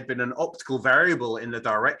that there'd been an optical variable in the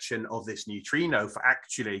direction of this neutrino for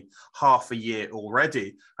actually half a year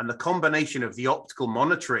already. And the combination of the optical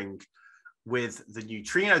monitoring with the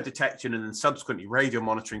neutrino detection and then subsequently radio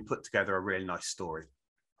monitoring put together a really nice story.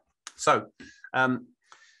 So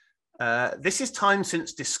this is time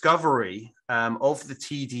since discovery of the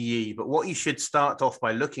TDE, but what you should start off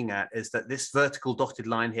by looking at is that this vertical dotted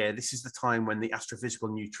line here, this is the time when the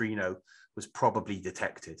astrophysical neutrino was probably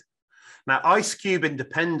detected. Now, IceCube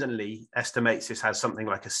independently estimates this has something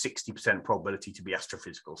like a 60% probability to be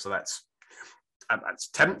astrophysical. So that's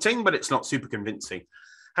tempting, but it's not super convincing.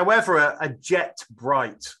 However, a jet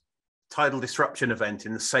bright tidal disruption event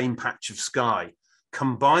in the same patch of sky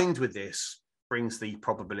combined with this brings the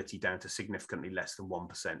probability down to significantly less than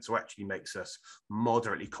 1%. So actually makes us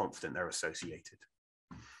moderately confident they're associated.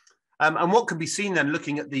 And what can be seen then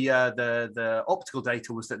looking at the optical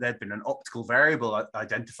data was that there'd been an optical variable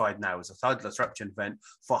identified now as a tidal disruption event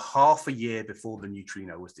for half a year before the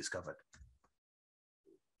neutrino was discovered.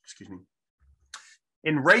 Excuse me.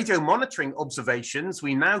 In radio monitoring observations,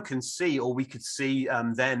 we now can see, or we could see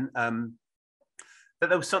then, that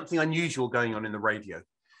there was something unusual going on in the radio.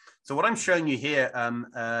 So what I'm showing you here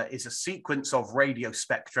is a sequence of radio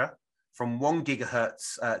spectra from 1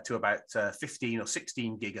 gigahertz to about 15 or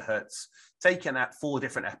 16 gigahertz, taken at 4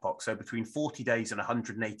 different epochs, so between 40 days and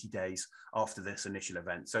 180 days after this initial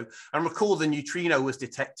event. So, and recall the neutrino was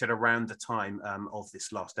detected around the time of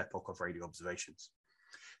this last epoch of radio observations.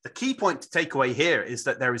 The key point to take away here is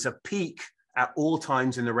that there is a peak at all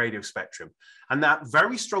times in the radio spectrum. And that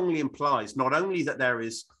very strongly implies not only that there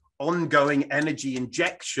is ongoing energy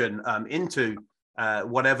injection into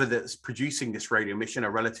whatever that's producing this radio emission, a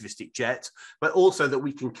relativistic jet, but also that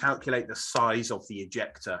we can calculate the size of the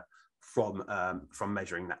ejector from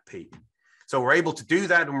measuring that peak. So we're able to do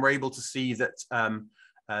that, and we're able to see that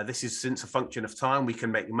this is since a function of time. We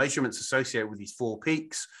can make measurements associated with these 4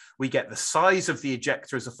 peaks. We get the size of the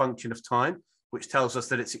ejector as a function of time, which tells us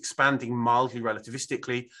that it's expanding mildly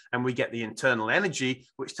relativistically, and we get the internal energy,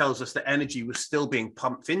 which tells us that energy was still being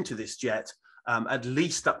pumped into this jet at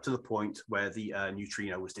least up to the point where the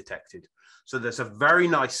neutrino was detected. So there's a very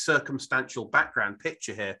nice circumstantial background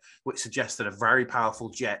picture here, which suggests that a very powerful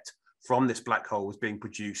jet from this black hole was being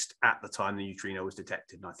produced at the time the neutrino was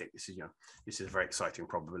detected. And I think this is a very exciting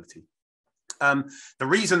probability. The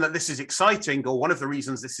reason that this is exciting, or one of the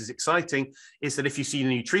reasons this is exciting, is that if you see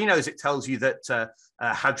neutrinos, it tells you that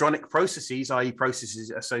hadronic processes, i.e.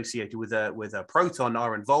 processes associated with a proton,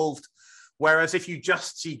 are involved. Whereas if you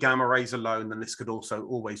just see gamma rays alone, then this could also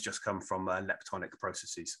always just come from leptonic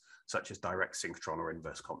processes, such as direct synchrotron or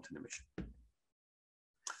inverse Compton emission.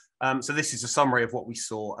 So this is a summary of what we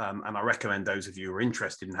saw, and I recommend those of you who are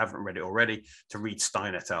interested and haven't read it already to read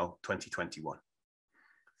Stein et al. 2021.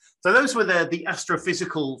 So those were the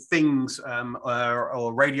astrophysical things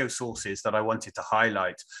or radio sources that I wanted to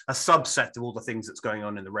highlight, a subset of all the things that's going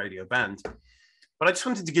on in the radio band. But I just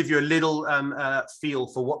wanted to give you a little feel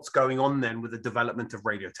for what's going on then with the development of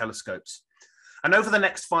radio telescopes. And over the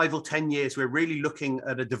next 5 or 10 years, we're really looking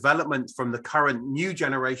at a development from the current new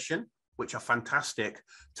generation, which are fantastic,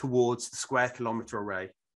 towards the square kilometre array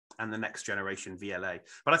and the next generation VLA.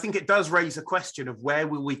 But I think it does raise a question of where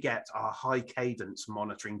will we get our high cadence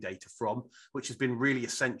monitoring data from, which has been really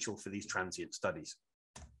essential for these transient studies.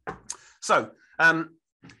 So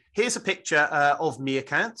here's a picture of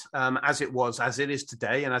MeerKAT as it is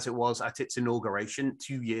today, and as it was at its inauguration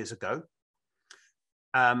 2 years ago.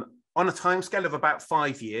 On a timescale of about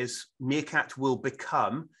 5 years, MeerKAT will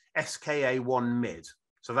become SKA1 mid.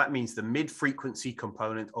 So that means the mid-frequency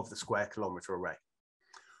component of the square kilometre array.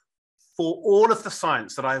 For all of the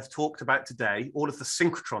science that I have talked about today, all of the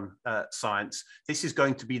synchrotron science, this is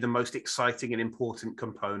going to be the most exciting and important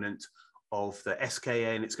component of the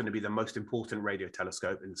SKA, and it's going to be the most important radio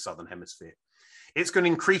telescope in the Southern Hemisphere. It's going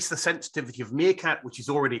to increase the sensitivity of MeerKAT, which is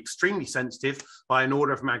already extremely sensitive, by an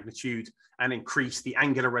order of magnitude, and increase the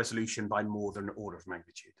angular resolution by more than an order of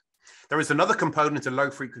magnitude. There is another component, a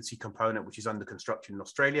low frequency component, which is under construction in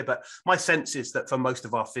Australia, but my sense is that for most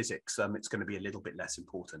of our physics, it's going to be a little bit less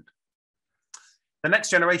important. The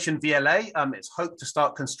next generation VLA, it's hoped to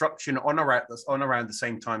start construction on around the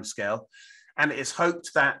same time scale, and it is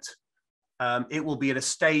hoped that it will be at a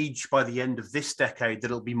stage by the end of this decade that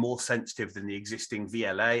it'll be more sensitive than the existing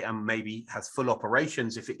VLA, and maybe has full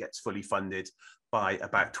operations if it gets fully funded by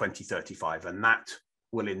about 2035. And that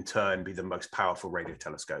will in turn be the most powerful radio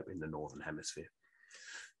telescope in the Northern Hemisphere.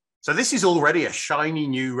 So this is already a shiny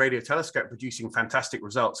new radio telescope producing fantastic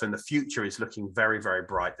results, and the future is looking very, very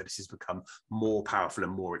bright that this has become more powerful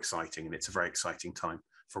and more exciting, and it's a very exciting time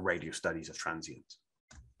for radio studies of transients.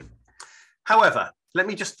 However, let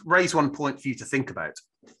me just raise one point for you to think about.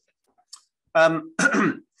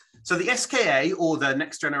 So the SKA, or the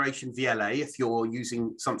next generation VLA, if you're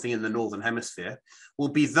using something in the Northern Hemisphere, will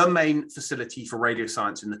be the main facility for radio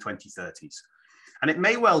science in the 2030s. And it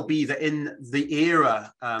may well be that in the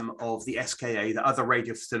era of the SKA, that other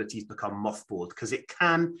radio facilities become mothballed, because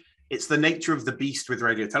it's the nature of the beast with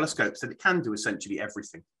radio telescopes that it can do essentially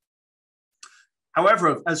everything.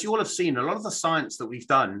 However, as you all have seen, a lot of the science that we've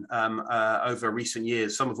done over recent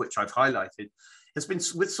years, some of which I've highlighted, has been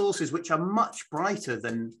with sources which are much brighter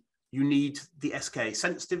than you need the SKA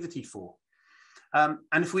sensitivity for. And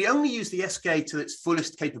if we only use the SKA to its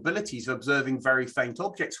fullest capabilities of observing very faint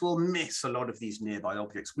objects, we'll miss a lot of these nearby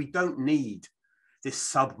objects. We don't need this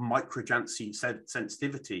sub-microjancy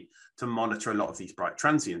sensitivity to monitor a lot of these bright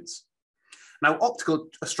transients. Now, optical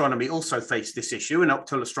astronomy also faced this issue, and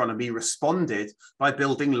optical astronomy responded by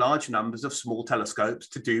building large numbers of small telescopes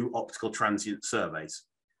to do optical transient surveys.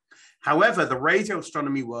 However, the radio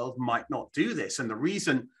astronomy world might not do this, and the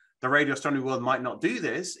reason the radio astronomy world might not do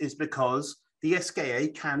this is because the SKA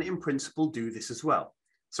can, in principle, do this as well.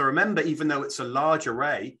 So remember, even though it's a large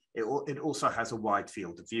array, it also has a wide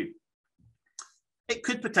field of view. It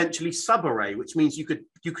could potentially subarray, which means you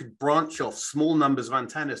could branch off small numbers of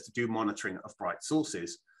antennas to do monitoring of bright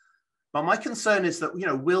sources. But my concern is that,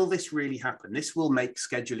 will this really happen? This will make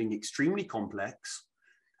scheduling extremely complex.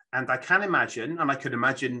 And I can imagine, and I could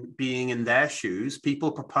imagine being in their shoes,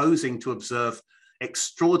 people proposing to observe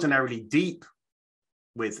extraordinarily deep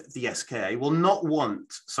with the SKA will not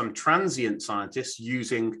want some transient scientists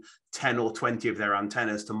using 10 or 20 of their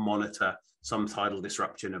antennas to monitor some tidal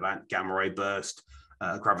disruption about gamma ray burst,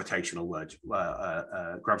 gravitational wave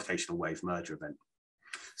merger event.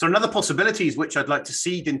 So another possibilities which I'd like to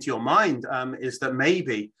seed into your mind is that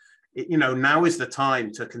maybe, now is the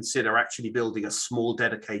time to consider actually building a small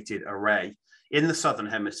dedicated array in the Southern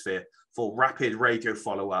Hemisphere for rapid radio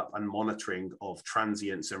follow-up and monitoring of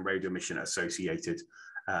transients and radio emission associated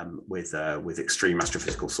with extreme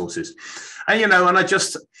astrophysical sources. And,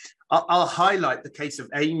 I'll highlight the case of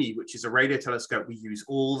AMY, which is a radio telescope we use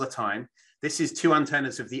all the time. This is 2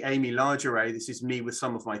 antennas of the AMY large array. This is me with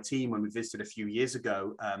some of my team when we visited a few years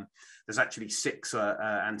ago. There's actually 6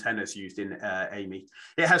 antennas used in AMY.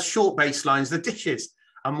 It has short baselines. The dishes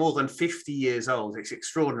are more than 50 years old. It's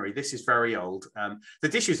extraordinary. This is very old. The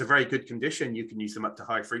dishes are very good condition. You can use them up to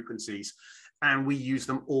high frequencies, and we use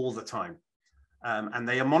them all the time. And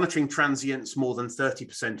they are monitoring transients more than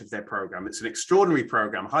 30% of their program. It's an extraordinary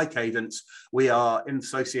program, high cadence. We are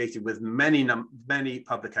associated with many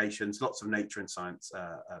publications, lots of nature and science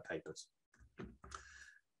papers.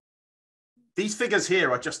 These figures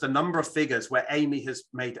here are just a number of figures where AMY has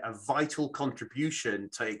made a vital contribution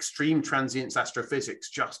to extreme transients astrophysics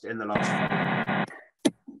just in the last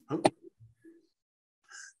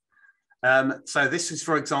So this is,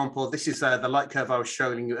 for example, this is the light curve I was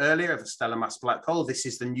showing you earlier of a stellar mass black hole. This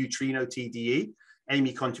is the neutrino TDE.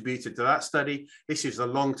 AMY contributed to that study. This is a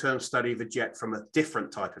long-term study of a jet from a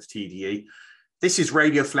different type of TDE. This is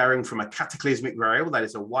radio flaring from a cataclysmic rail, that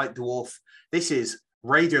is a white dwarf. This is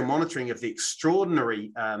radio monitoring of the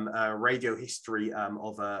extraordinary radio history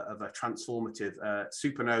of a transformative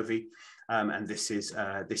supernovae. And this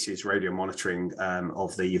is radio monitoring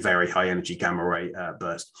of the very high energy gamma ray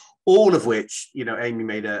burst, all of which, you know, Amy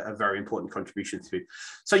made a very important contribution to.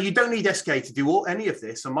 So you don't need SKA to do any of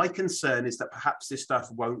this. And my concern is that perhaps this stuff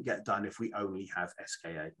won't get done if we only have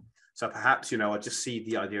SKA. So perhaps, you know, I just see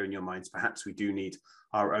the idea in your minds, perhaps we do need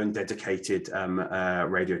our own dedicated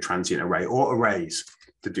radio transient array or arrays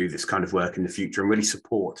to do this kind of work in the future and really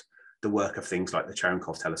support the work of things like the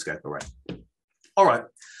Cherenkov telescope array. All right.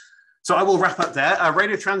 So I will wrap up there.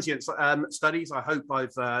 Radio transient studies, I hope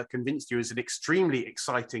I've convinced you, is an extremely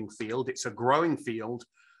exciting field. It's a growing field,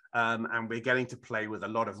 and we're getting to play with a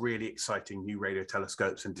lot of really exciting new radio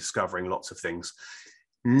telescopes and discovering lots of things.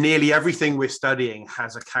 Nearly everything we're studying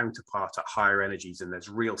has a counterpart at higher energies, and there's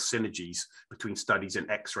real synergies between studies in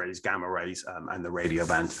X-rays, gamma rays, and the radio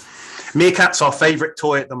band. MeerKAT's our favorite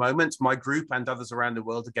toy at the moment. My group and others around the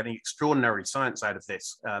world are getting extraordinary science out of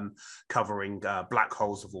this, covering black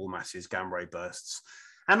holes of all masses, gamma ray bursts.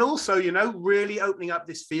 And also, you know, really opening up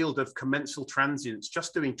this field of commensal transients,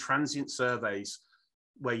 just doing transient surveys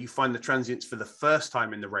where you find the transients for the first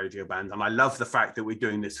time in the radio band. And I love the fact that we're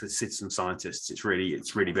doing this with citizen scientists. It's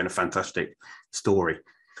really been a fantastic story.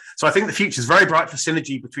 So I think the future is very bright for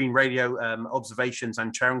synergy between radio observations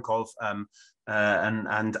and Cherenkov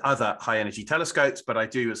and other high energy telescopes. But I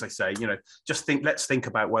do, as I say, you know, let's think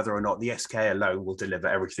about whether or not the SK alone will deliver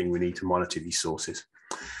everything we need to monitor these sources.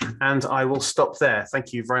 And I will stop there.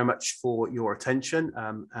 Thank you very much for your attention.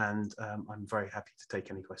 I'm very happy to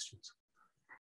take any questions.